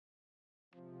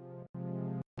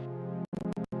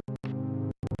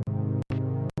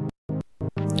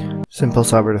Simple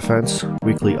Cyber Defense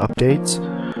weekly updates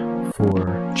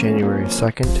for January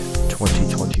 2nd,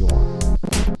 2021.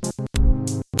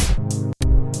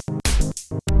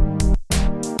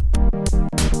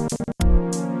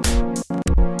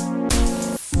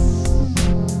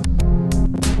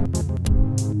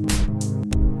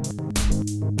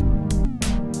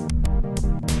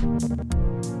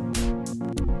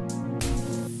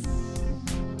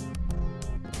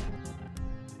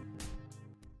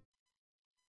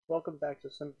 Welcome back to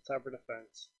Simple Cyber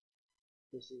Defense.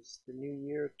 This is the new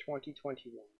year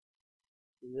 2021.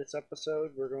 In this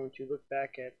episode, we're going to look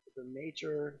back at the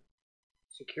major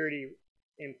security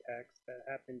impacts that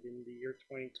happened in the year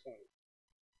 2020.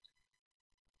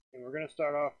 And we're going to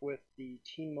start off with the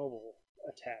T-Mobile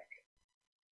attack.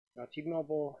 Now,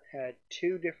 T-Mobile had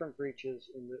two different breaches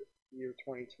in the year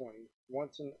 2020.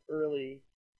 Once in early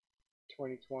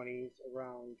 2020s,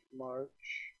 around March,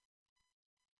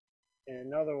 and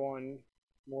another one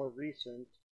more recent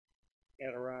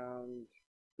at around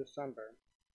December.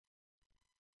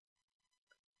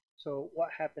 So what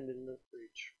happened in this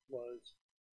breach was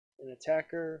an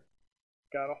attacker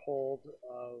got a hold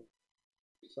of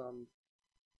some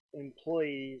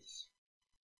employees'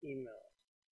 emails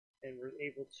and was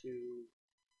able to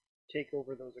take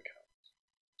over those accounts.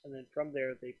 And then from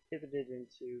there they pivoted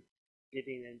into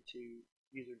getting into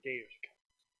user data's accounts.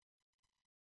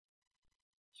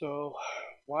 So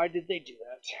why did they do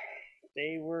that?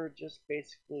 They were just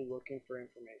basically looking for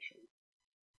information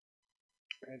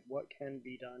and what can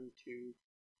be done to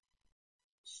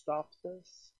stop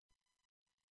this.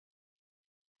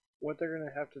 What they're going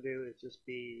to have to do is just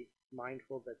be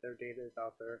mindful that their data is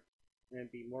out there and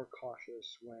be more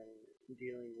cautious when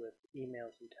dealing with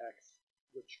emails and texts,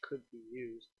 which could be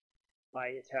used by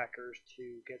attackers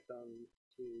to get them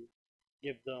to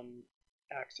give them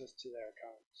access to their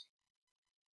accounts.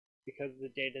 Because of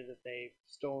the data that they've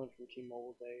stolen from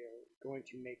T-Mobile, they are going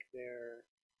to make their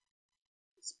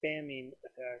spamming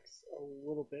attacks a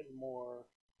little bit more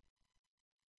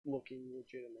looking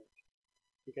legitimate.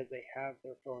 Because they have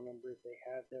their phone numbers, they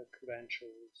have their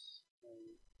credentials,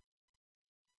 and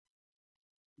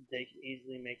they can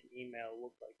easily make an email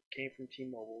look like it came from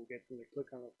T-Mobile, get them to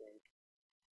click on the link.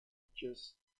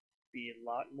 Just be a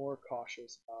lot more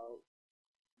cautious about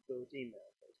those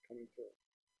emails that's coming through.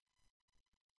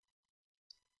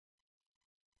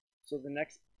 So the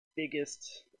next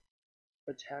biggest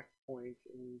attack point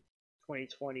in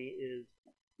 2020 is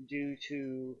due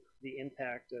to the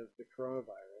impact of the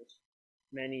coronavirus.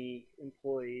 Many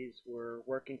employees were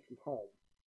working from home,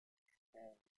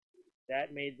 and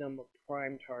that made them a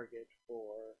prime target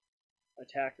for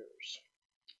attackers.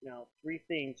 Now, three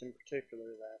things in particular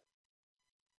that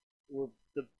were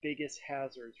the biggest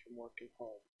hazards from working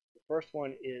home. The first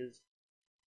one is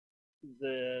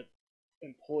the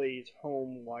employees'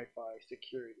 home Wi-Fi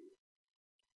security.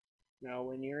 Now,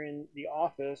 when you're in the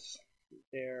office,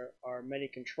 there are many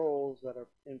controls that are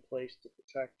in place to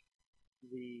protect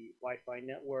the Wi-Fi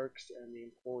networks and the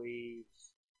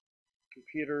employees'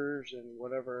 computers and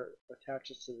whatever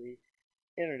attaches to the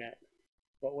internet.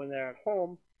 But when they're at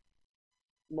home,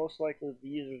 most likely the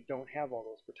users don't have all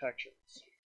those protections.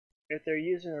 If they're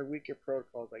using a weaker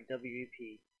protocols like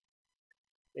WEP,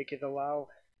 they could allow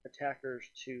attackers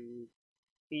to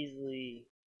easily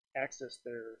access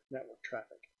their network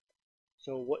traffic.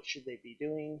 So what should they be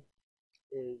doing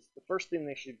is, the first thing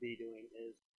they should be doing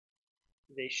is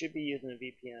they should be using a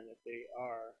VPN if they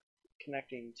are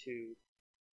connecting to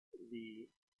the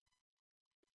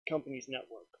company's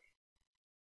network.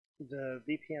 The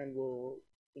VPN will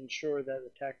ensure that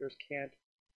attackers can't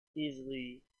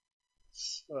easily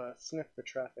sniff the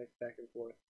traffic back and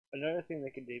forth. Another thing they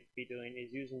could be doing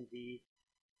is using the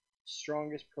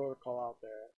strongest protocol out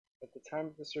there at the time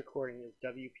of this recording is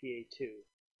WPA2,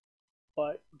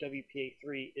 but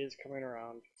WPA3 is coming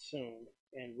around soon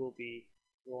and will be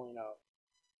rolling out.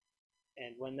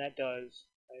 And when that does,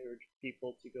 I urge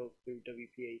people to go through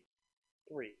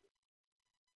WPA3.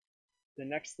 The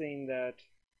next thing that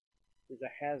is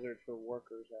a hazard for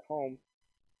workers at home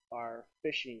are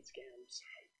phishing scams.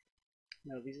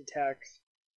 Now, these attacks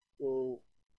will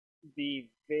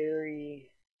be very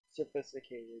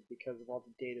sophisticated because of all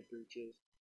the data breaches,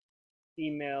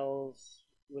 emails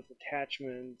with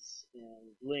attachments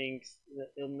and links.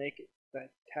 That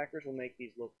attackers will make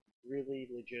these look really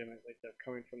legitimate, like they're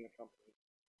coming from the company.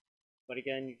 But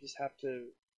again, you just have to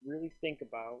really think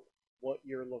about what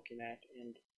you're looking at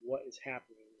and what is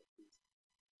happening with these.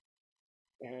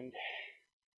 And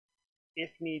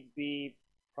if need be,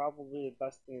 probably the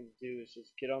best thing to do is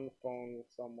just get on the phone with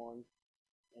someone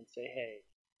and say, hey,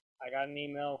 I got an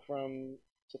email from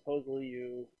supposedly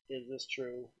you, is this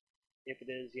true? If it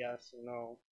is, yes or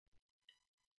no.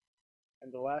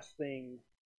 And the last thing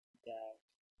that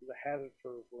is a hazard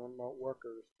for remote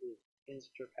workers is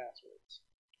insecure passwords.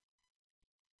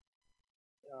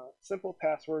 Simple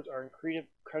passwords are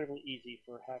incredibly easy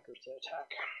for hackers to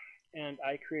attack. And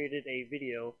I created a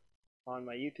video on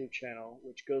my YouTube channel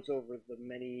which goes over the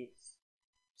many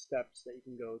steps that you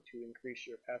can go to increase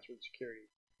your password security.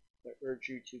 I urge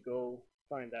you to go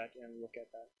find that and look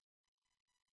at that.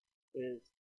 It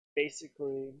is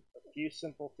basically a few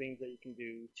simple things that you can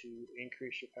do to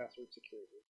increase your password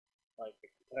security, like the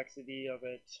complexity of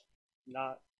it,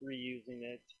 not reusing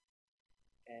it,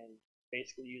 and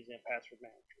basically using a password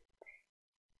manager.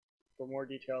 For more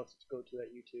details, let's go to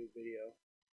that YouTube video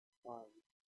on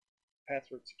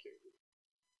password security.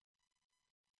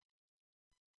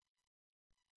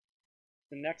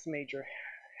 The next major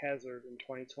hazard in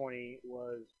 2020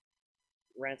 was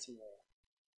ransomware.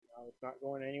 It's not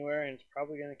going anywhere, and it's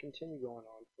probably going to continue going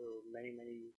on for many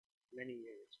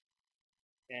years.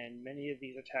 And many of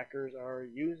these attackers are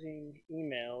using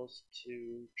emails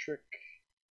to trick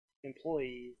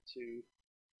employees to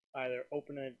either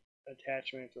open an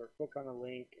attachment or click on a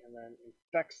link and then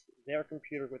infects their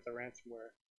computer with the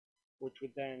ransomware, which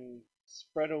would then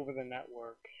spread over the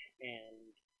network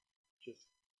and just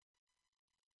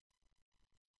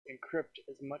encrypt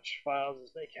as much files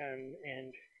as they can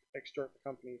and extort the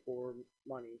company for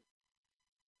money.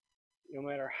 No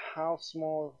matter how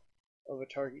small of a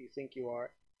target you think you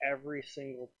are, every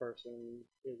single person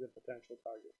is a potential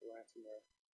target for ransomware.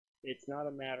 It's not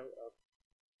a matter of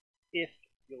if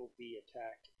you'll be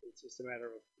attacked, it's just a matter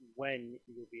of when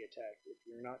you'll be attacked if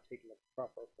you're not taking the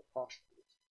proper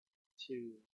precautions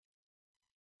to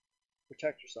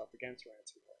protect yourself against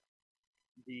ransomware.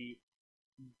 The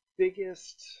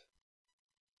biggest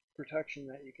protection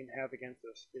that you can have against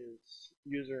this is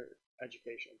user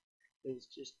education, is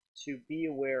just to be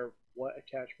aware of what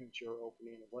attachments you're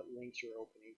opening and what links you're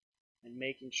opening and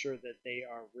making sure that they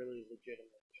are really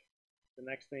legitimate. The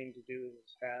next thing to do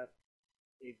is have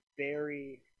a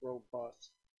very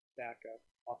robust backup,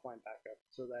 offline backup,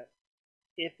 so that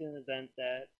if in the event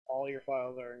that all your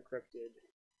files are encrypted,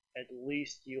 at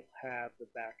least you'll have the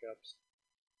backups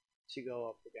to go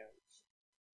up against.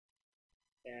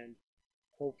 And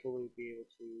hopefully be able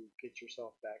to get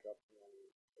yourself back up and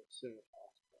running as soon as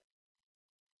possible.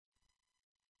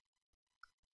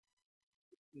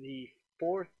 The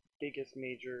fourth biggest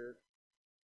major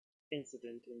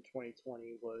incident in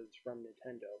 2020 was from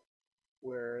Nintendo,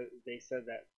 where they said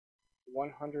that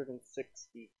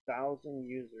 160,000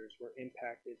 users were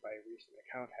impacted by recent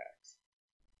account hacks.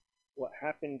 What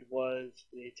happened was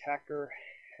the attacker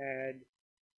had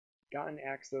gotten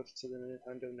access to the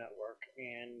Nintendo network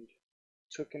and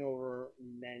taken over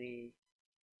many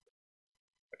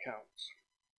accounts.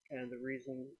 And the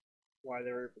reason why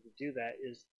they were able to do that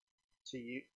is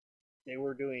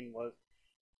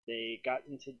they got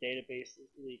into database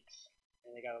leaks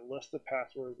and they got a list of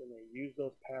passwords and they used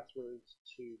those passwords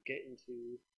to get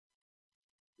into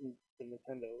the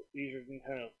Nintendo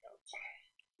accounts.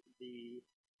 The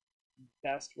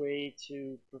best way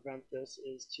to prevent this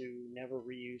is to never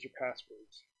reuse your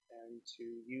passwords and to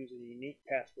use a unique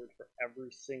password for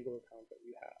every single account that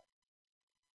you have,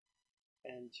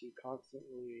 and to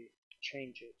constantly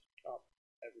change it up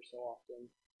every so often.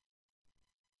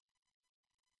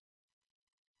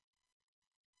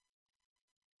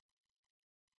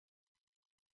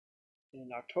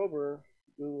 In October,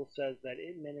 Google says that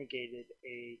it mitigated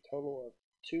a total of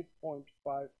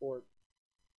 2.54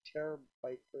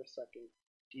 terabyte per second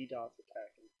DDoS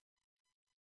attack,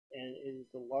 and it is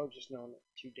the largest known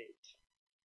to date.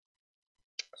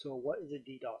 So what is a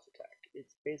DDoS attack?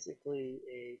 It's basically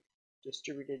a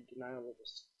distributed denial of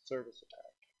service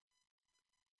attack.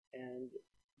 And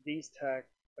these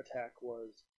attack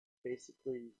was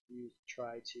basically used to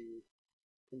try to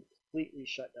completely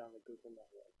shut down the Google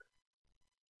network.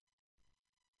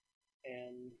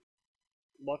 And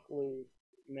luckily,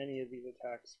 many of these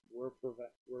attacks were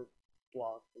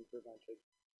blocked and prevented.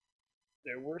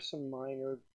 There were some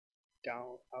minor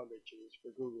down outages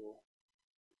for Google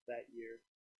that year,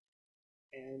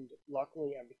 and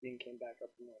luckily everything came back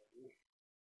up and running.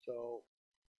 So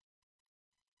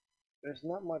there's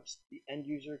not much the end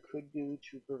user could do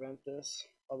to prevent this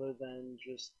other than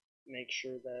just make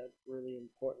sure that really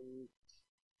important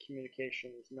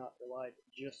communication is not relied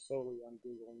just solely on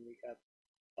Google, and we have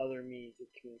other means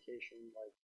of communication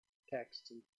like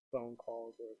text and phone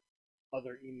calls or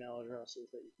other email addresses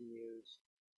that you can use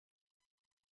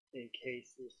in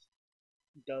case this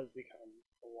does become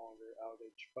a longer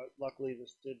outage. But luckily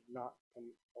this did not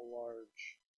become a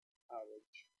large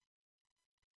outage.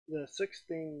 The sixth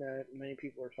thing that many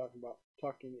people are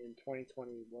talking in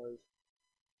 2020 was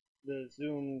the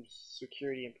Zoom's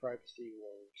security and privacy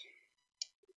wars.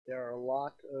 There are a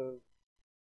lot of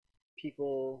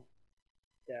people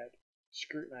that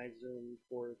scrutinize Zoom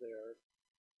for their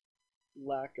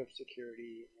lack of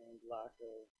security and lack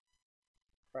of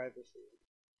privacy.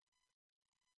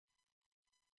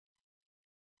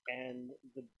 And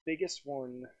the biggest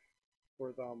one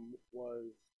for them was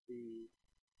the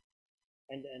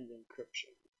end-to-end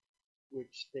encryption,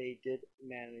 which they did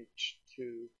manage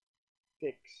to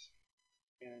fix,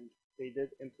 and they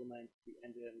did implement the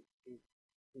end-to-end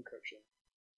encryption.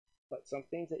 But some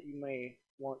things that you may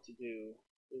want to do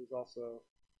is also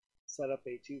set up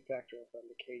a two-factor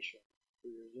authentication for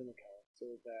your Zoom account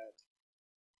so that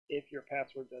if your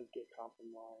password does get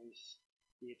compromised,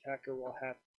 the attacker will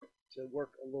have to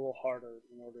work a little harder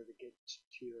in order to get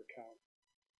to your account.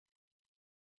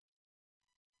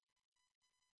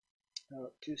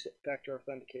 Two-factor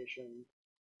authentication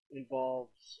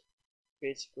involves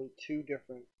basically two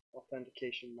different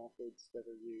authentication methods that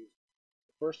are used.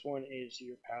 The first one is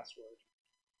your password,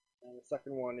 and the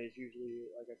second one is usually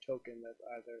like a token that's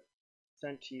either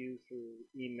sent to you through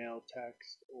email,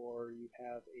 text, or you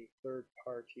have a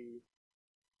third-party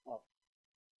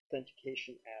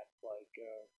authentication app like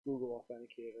Google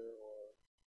Authenticator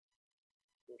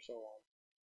or so on.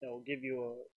 That will give you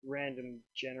a random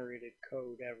generated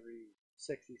code every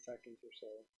 60 seconds or so.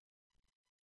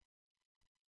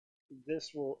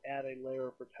 This will add a layer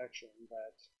of protection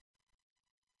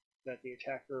that the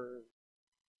attacker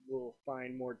will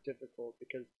find more difficult,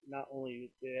 because not only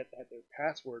do they have to have their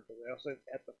password, but they also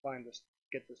have to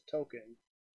get this token,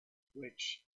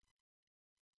 which,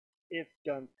 if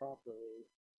done properly,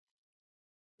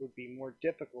 would be more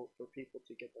difficult for people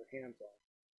to get their hands on,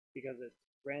 because it's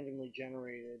randomly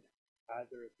generated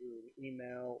either through an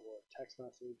email or a text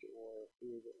message or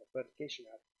through the authentication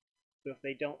app. So if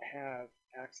they don't have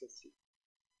access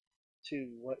to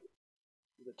what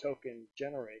the token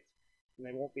generates,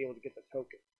 then they won't be able to get the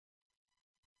token.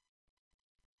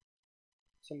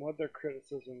 Some other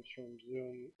criticisms from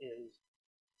Zoom is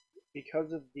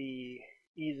because of the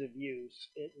ease of use,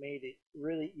 it made it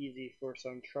really easy for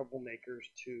some troublemakers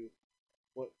to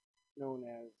what's known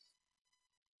as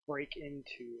break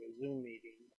into a Zoom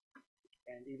meeting,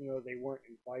 and even though they weren't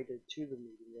invited to the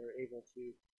meeting, they were able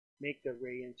to make their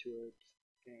way into it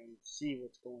and see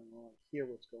what's going on, hear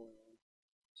what's going on.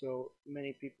 So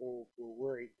many people were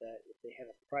worried that if they had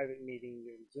a private meeting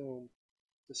in Zoom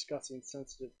discussing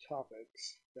sensitive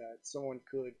topics, that someone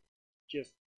could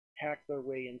just hack their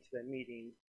way into that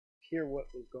meeting, hear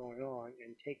what was going on,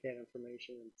 and take that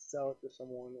information and sell it to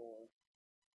someone or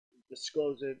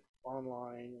disclose it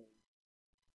online. And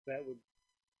that would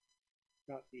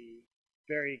not be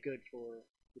very good for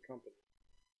the company.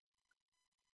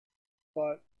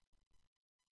 But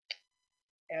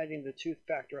adding the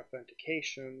two-factor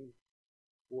authentication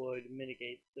would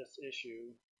mitigate this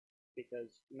issue, because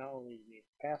not only do you need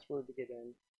the password to get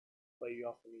in, but you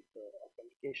also need the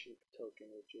authentication token,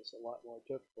 which is a lot more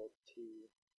difficult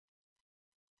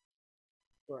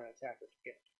for an attacker to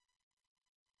get.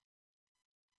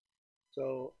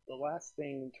 So the last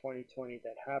thing in 2020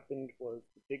 that happened was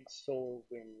the big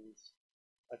SolarWinds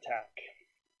attack.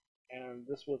 And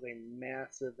this was a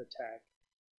massive attack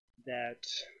that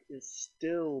is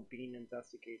still being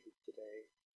investigated today.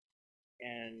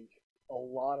 And a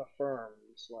lot of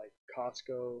firms like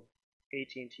Costco,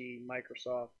 AT&T,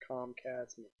 Microsoft,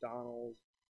 Comcast, McDonald's,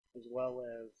 as well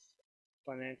as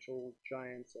financial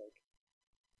giants like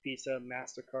Visa,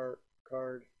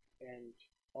 MasterCard, and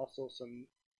also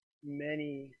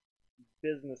many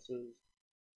businesses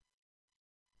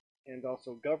and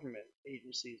also government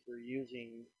agencies were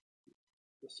using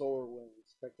the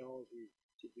SolarWinds technology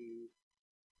to do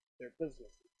their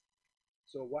businesses.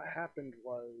 So what happened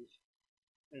was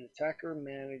an attacker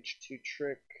managed to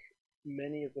trick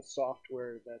many of the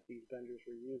software that these vendors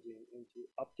were using into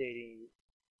updating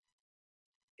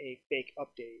a fake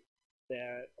update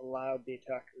that allowed the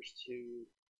attackers to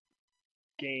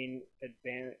gain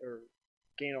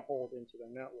a hold into their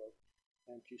network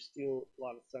and to steal a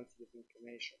lot of sensitive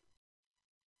information.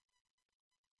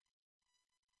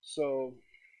 So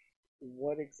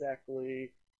what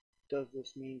exactly does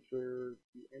this mean for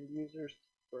the end users,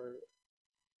 for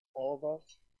all of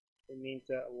us? It means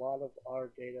that a lot of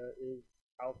our data is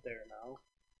out there now.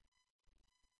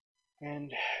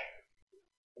 And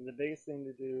the biggest thing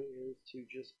to do is to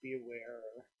just be aware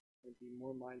and be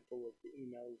more mindful of the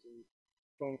emails and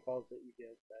phone calls that you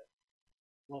get, that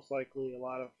most likely a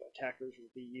lot of attackers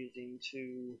will be using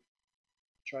to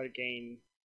try to gain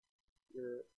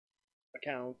your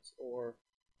accounts or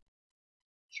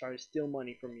try to steal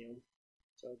money from you.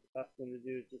 So the best thing to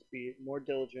do is just be more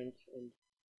diligent and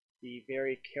be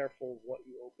very careful of what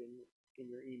you open in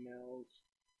your emails,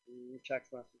 in your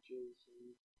text messages,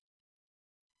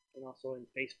 and also in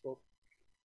Facebook.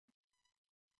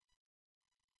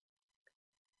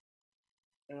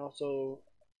 And also,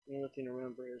 another thing to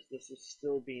remember is this is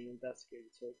still being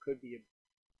investigated, so it could be a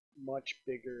much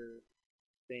bigger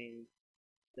thing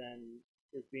than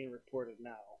is being reported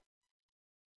now.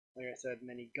 Like I said,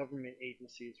 many government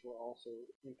agencies were also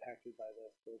impacted by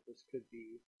this, so this could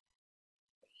be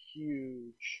a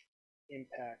huge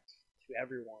impact to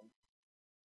everyone.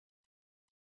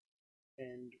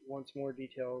 And once more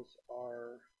details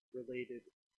are related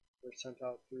or sent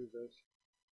out through this,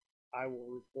 I will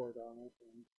report on it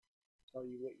and tell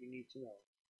you what you need to know.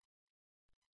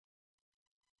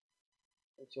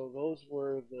 And so those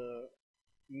were the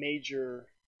major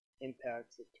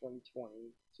impacts of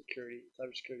 2020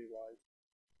 cybersecurity wise,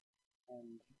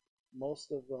 and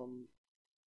most of them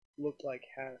look like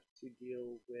have to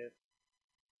deal with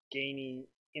gaining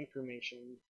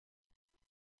information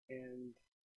and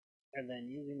then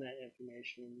using that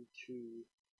information to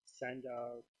send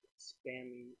out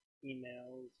spamming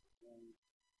emails and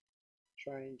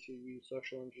trying to use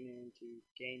social engineering to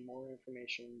gain more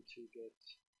information to get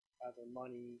either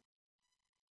money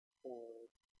or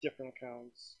different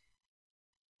accounts.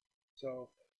 So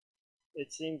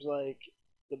it seems like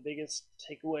the biggest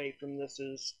takeaway from this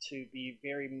is to be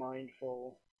very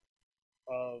mindful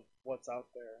of what's out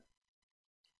there.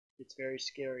 It's very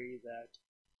scary that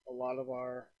a lot of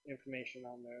our information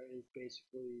on there is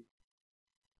basically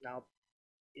now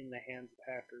in the hands of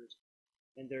hackers,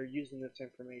 and they're using this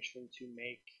information to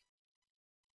make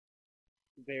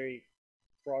very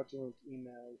fraudulent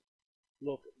emails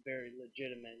look very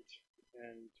legitimate,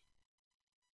 and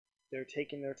they're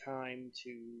taking their time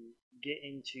to get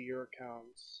into your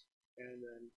accounts and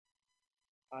then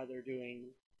either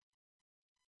doing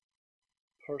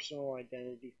personal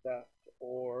identity theft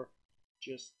or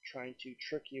just trying to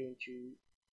trick you into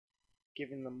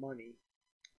giving them money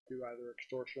through either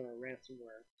extortion or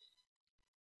ransomware.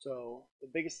 So the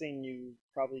biggest thing you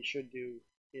probably should do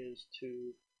is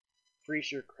to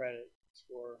freeze your credit.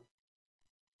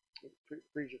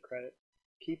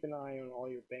 Keep an eye on all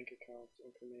your bank accounts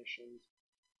information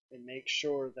and make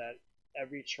sure that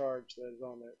every charge that is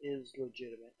on there is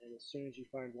legitimate, and as soon as you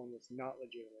find one that's not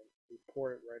legitimate,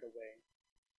 report it right away.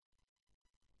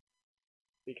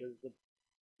 Because the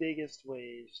biggest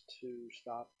ways to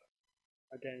stop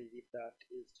identity theft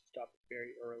is to stop it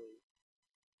very early.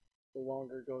 The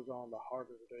longer it goes on, the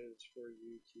harder it is for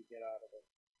you to get out of it.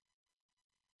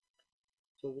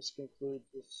 So this concludes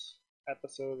this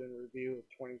episode and review of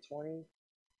 2020.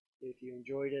 If you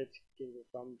enjoyed it, give it a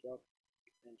thumbs up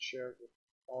and share it with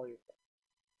all your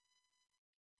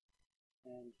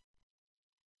friends.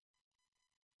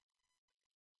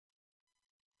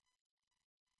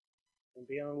 And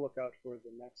be on the lookout for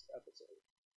the next episode.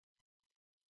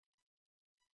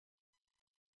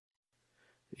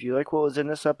 If you like what was in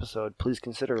this episode, please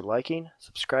consider liking,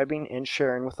 subscribing, and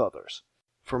sharing with others.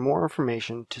 For more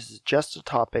information, to suggest a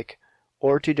topic,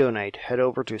 or to donate, head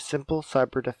over to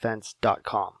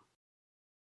simplecyberdefense.com.